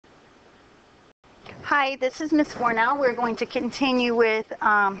Hi, this is Ms. Warnow. We're going to continue with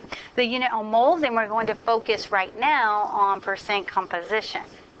the unit on moles, and we're going to focus right now on percent composition.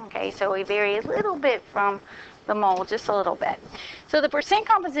 Okay, so we vary a little bit from the mole, just a little bit. So the percent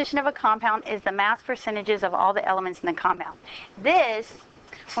composition of a compound is the mass percentages of all the elements in the compound. This,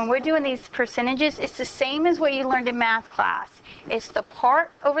 when we're doing these percentages, it's the same as what you learned in math class. It's the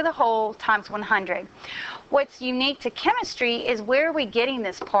part over the whole times 100. What's unique to chemistry is where are we getting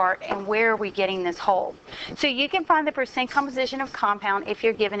this part and where are we getting this whole. So you can find the percent composition of compound if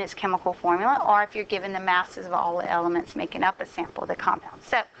you're given its chemical formula or if you're given the masses of all the elements making up a sample of the compound.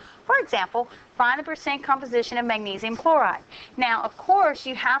 So, for example, find the percent composition of magnesium chloride. Now, of course,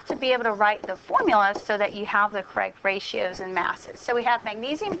 you have to be able to write the formula so that you have the correct ratios and masses. So we have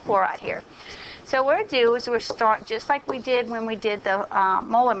magnesium chloride here. So what we'll do is we'll start just like we did when we did the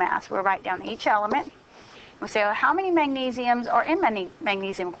molar mass. We'll write down each element. We'll say, well, how many magnesiums are in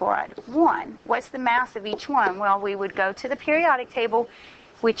magnesium chloride? 1. What's the mass of each one? Well, we would go to the periodic table,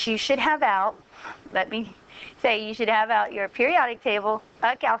 which you should have out. Let me say you should have out your periodic table,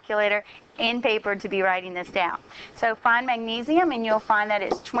 a calculator, and paper to be writing this down. So find magnesium, and you'll find that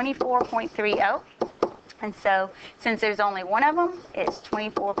it's 24.30. And so since there's only one of them, it's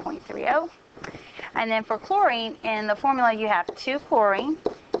 24.30. And then for chlorine, in the formula you have 2 chlorine.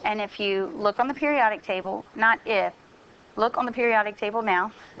 And if you look on the periodic table, not if, look on the periodic table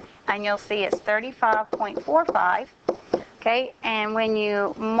now, and you'll see it's 35.45. Okay, and when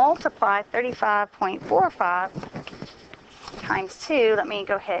you multiply 35.45 times 2, let me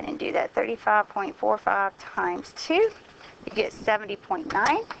go ahead and do that. 35.45 times 2, you get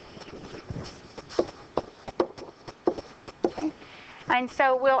 70.9. Okay. And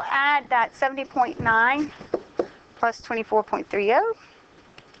so we'll add that 70.9 plus 24.30.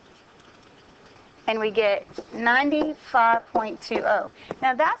 And we get 95.20.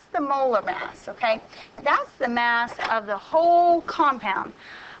 Now that's the molar mass, okay? That's the mass of the whole compound.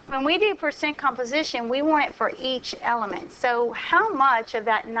 When we do percent composition, we want it for each element. So how much of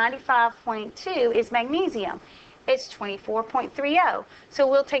that 95.2 is magnesium? It's 24.30. So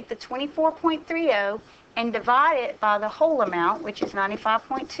we'll take the 24.30 and divide it by the whole amount, which is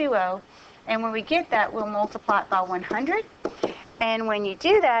 95.20. And when we get that, we'll multiply it by 100. And when you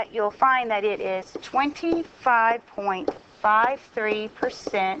do that, you'll find that it is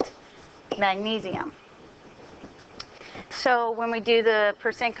 25.53% magnesium. So when we do the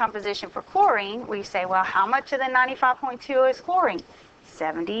percent composition for chlorine, we say, well, how much of the 95.20 is chlorine?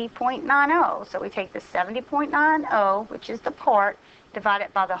 70.90. So we take the 70.90, which is the part, divide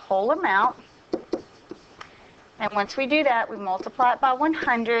it by the whole amount. And once we do that, we multiply it by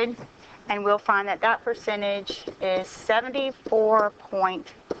 100. And we'll find that that percentage is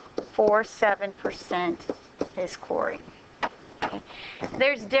 74.47% is chlorine. Okay.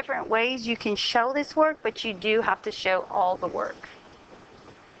 There's different ways you can show this work, but you do have to show all the work.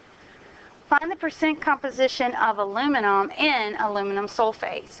 Find the percent composition of aluminum in aluminum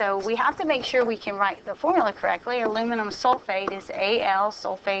sulfate. So we have to make sure we can write the formula correctly. Aluminum sulfate is Al.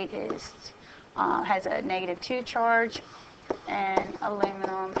 Sulfate is has a -2 charge. And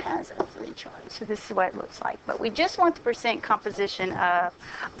aluminum has a 3 charge. So this is what it looks like. But we just want the percent composition of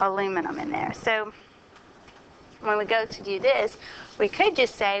aluminum in there. So when we go to do this, we could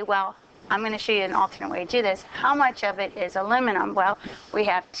just say, well, I'm going to show you an alternate way to do this. How much of it is aluminum? Well, we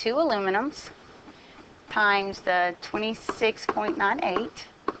have 2 aluminums times the 26.98.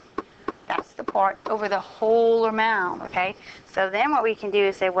 That's the part over the whole amount, okay? So then what we can do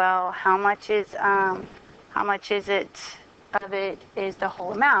is say, well, how much is it of it is the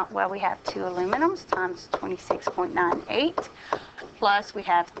whole amount? Well, we have 2 aluminums times 26.98, plus we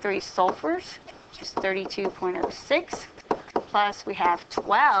have 3 sulfurs, which is 32.06, plus we have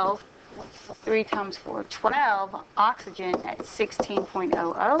 12, 3 times 4, 12 oxygen at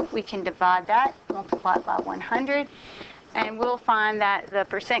 16.00. We can divide that, multiply it by 100, and we'll find that the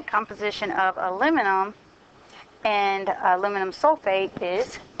percent composition of aluminum and aluminum sulfate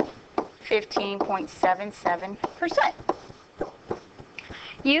is 15.77%.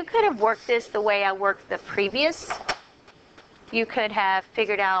 You could have worked this the way I worked the previous. You could have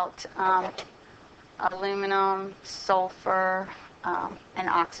figured out aluminum, sulfur, and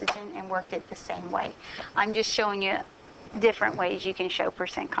oxygen and worked it the same way. I'm just showing you different ways you can show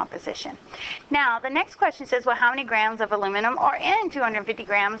percent composition. Now, the next question says, well, how many grams of aluminum are in 250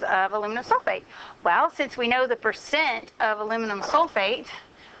 grams of aluminum sulfate? Well, since we know the percent of aluminum sulfate,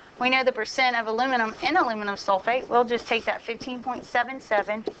 we know the percent of aluminum in aluminum sulfate. We'll just take that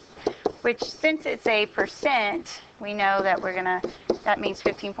 15.77, which since it's a percent, we know that that means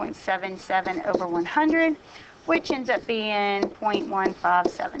 15.77 over 100. which ends up being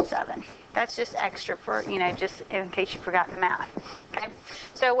 0.1577. That's just extra for, just in case you forgot the math. Okay.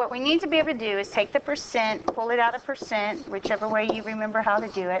 So what we need to be able to do is take the percent, pull it out of percent, whichever way you remember how to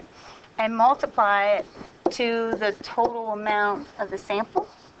do it, and multiply it to the total amount of the sample.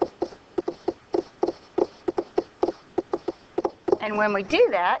 And when we do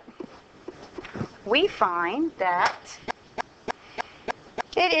that, we find that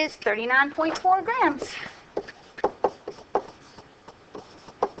it is 39.4 grams.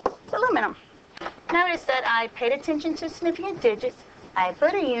 Aluminum. Notice that I paid attention to significant digits, I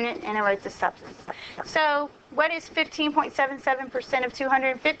put a unit, and I wrote the substance. So what is 15.77% of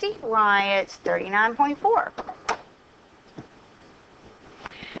 250? Why, it's 39.4.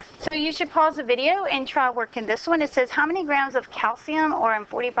 So you should pause the video and try working this one. It says how many grams of calcium or in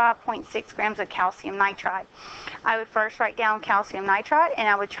 45.6 grams of calcium nitride. I would first write down calcium nitride, and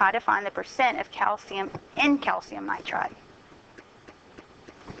I would try to find the percent of calcium in calcium nitride.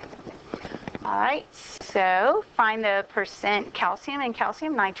 All right, so find the percent calcium in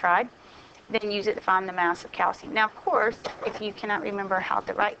calcium nitride, then use it to find the mass of calcium. Now, of course, if you cannot remember how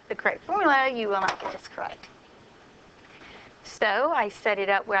to write the correct formula, you will not get this correct. So I set it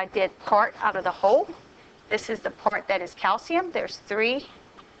up where I did part out of the whole. This is the part that is calcium. There's 3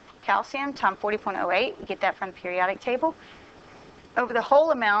 calcium times 40.08. We get that from the periodic table. Over the whole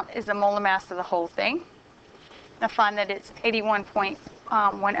amount is the molar mass of the whole thing. I find that it's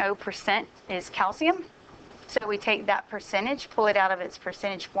 81.10% is calcium. So we take that percentage, pull it out of its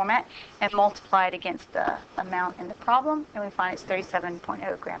percentage format, and multiply it against the amount in the problem, and we find it's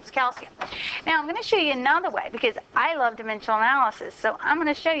 37.0 grams calcium. Now I'm going to show you another way, because I love dimensional analysis, so I'm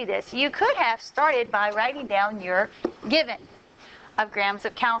going to show you this. You could have started by writing down your given of grams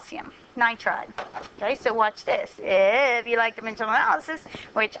of calcium nitride. Okay, so watch this. If you like dimensional analysis,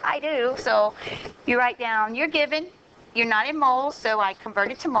 which I do, so you write down your given. You're not in moles, so I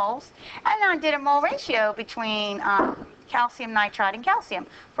converted to moles. And I did a mole ratio between calcium nitride and calcium.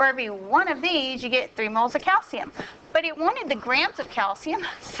 For every one of these, you get 3 moles of calcium. But it wanted the grams of calcium,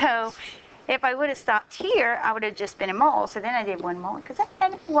 so if I would have stopped here, I would have just been in moles. So then I did 1 mole,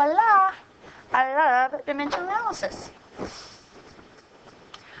 and voila, I love dimensional analysis.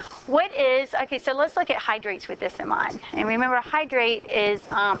 Okay, so let's look at hydrates with this in mind. And remember, hydrate is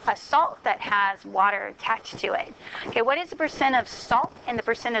a salt that has water attached to it. Okay, what is the percent of salt and the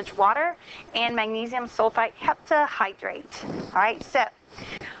percentage water and magnesium sulfite heptahydrate? All right, so,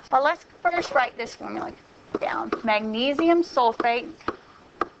 well, let's first write this formula down. Magnesium sulfate,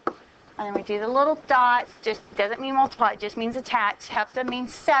 and then we do the little dots. Just doesn't mean multiply, it just means attach. Hepta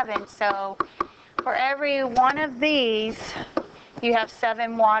means 7, so for every one of these, you have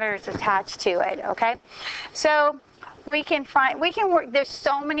 7 waters attached to it, okay? So we can work, there's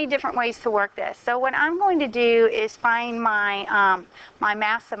so many different ways to work this. So what I'm going to do is find my, my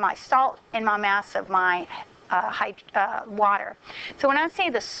mass of my salt and my mass of my water. So when I say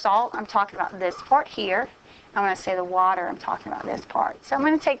the salt, I'm talking about this part here. And when I say the water, I'm talking about this part. So I'm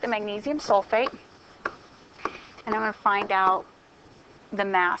going to take the magnesium sulfate, and I'm going to find out the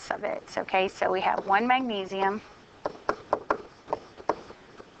mass of it, okay? So we have 1 magnesium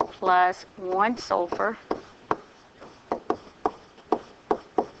plus 1 sulfur,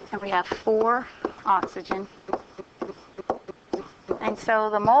 and we have 4 oxygen. And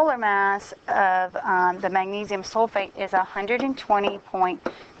so the molar mass of the magnesium sulfate is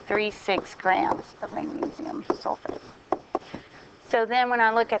 120.36 grams of magnesium sulfate. So then when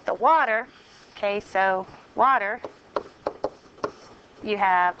I look at the water, okay, so water, you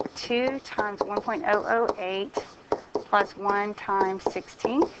have 2 times 1.008 plus 1 times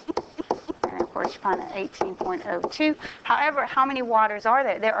 16, and of course you find an 18.02. However, how many waters are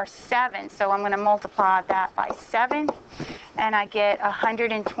there? There are 7, so I'm going to multiply that by 7, and I get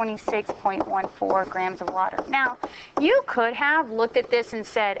 126.14 grams of water. Now, you could have looked at this and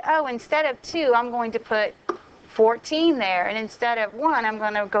said, oh, instead of 2, I'm going to put 14 there, and instead of 1, I'm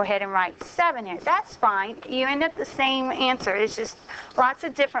going to go ahead and write 7 here. That's fine. You end up the same answer. It's just lots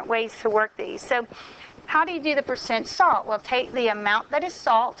of different ways to work these. So how do you do the percent salt? Well, take the amount that is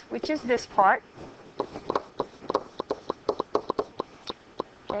salt, which is this part.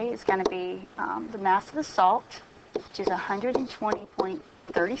 Okay, it's going to be the mass of the salt, which is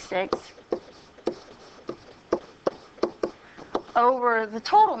 120.36, over the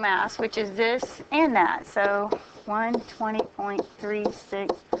total mass, which is this and that. So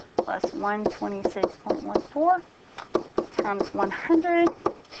 120.36 plus 126.14 times 100.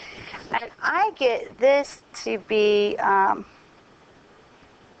 And I get this to be, I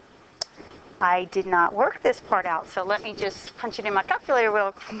did not work this part out, so let me just punch it in my calculator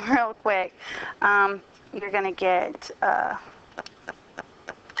real quick. you're going to get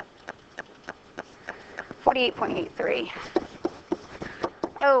 48.83.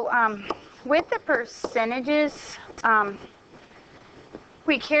 Oh, with the percentages,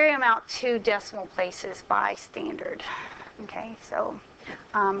 we carry them out 2 decimal places by standard. Okay, so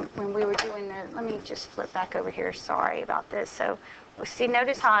when we were doing let me just flip back over here. Sorry about this. So, see,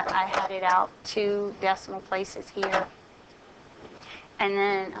 notice how I had it out 2 decimal places here. And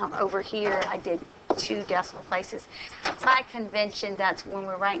then over here, I did 2 decimal places. By convention, that's when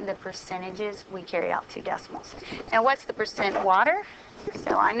we're writing the percentages, we carry out 2 decimals. Now, what's the percent water?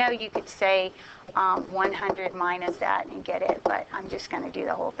 So I know you could say 100 minus that and get it, but I'm just going to do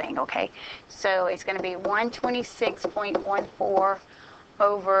the whole thing, okay? So it's going to be 126.14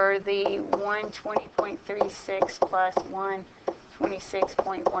 over the 120.36 plus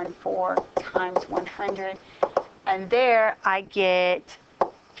 126.14 times 100. And there I get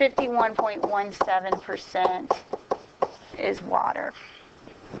 51.17% is water.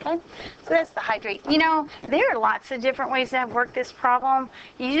 Okay, so that's the hydrate. You know, there are lots of different ways to work this problem.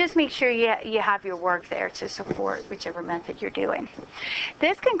 You just make sure you have your work there to support whichever method you're doing.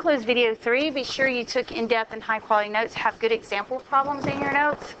 This concludes video 3. Be sure you took in-depth and high-quality notes. Have good example problems in your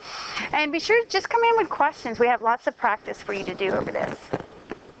notes. And be sure to just come in with questions. We have lots of practice for you to do over this.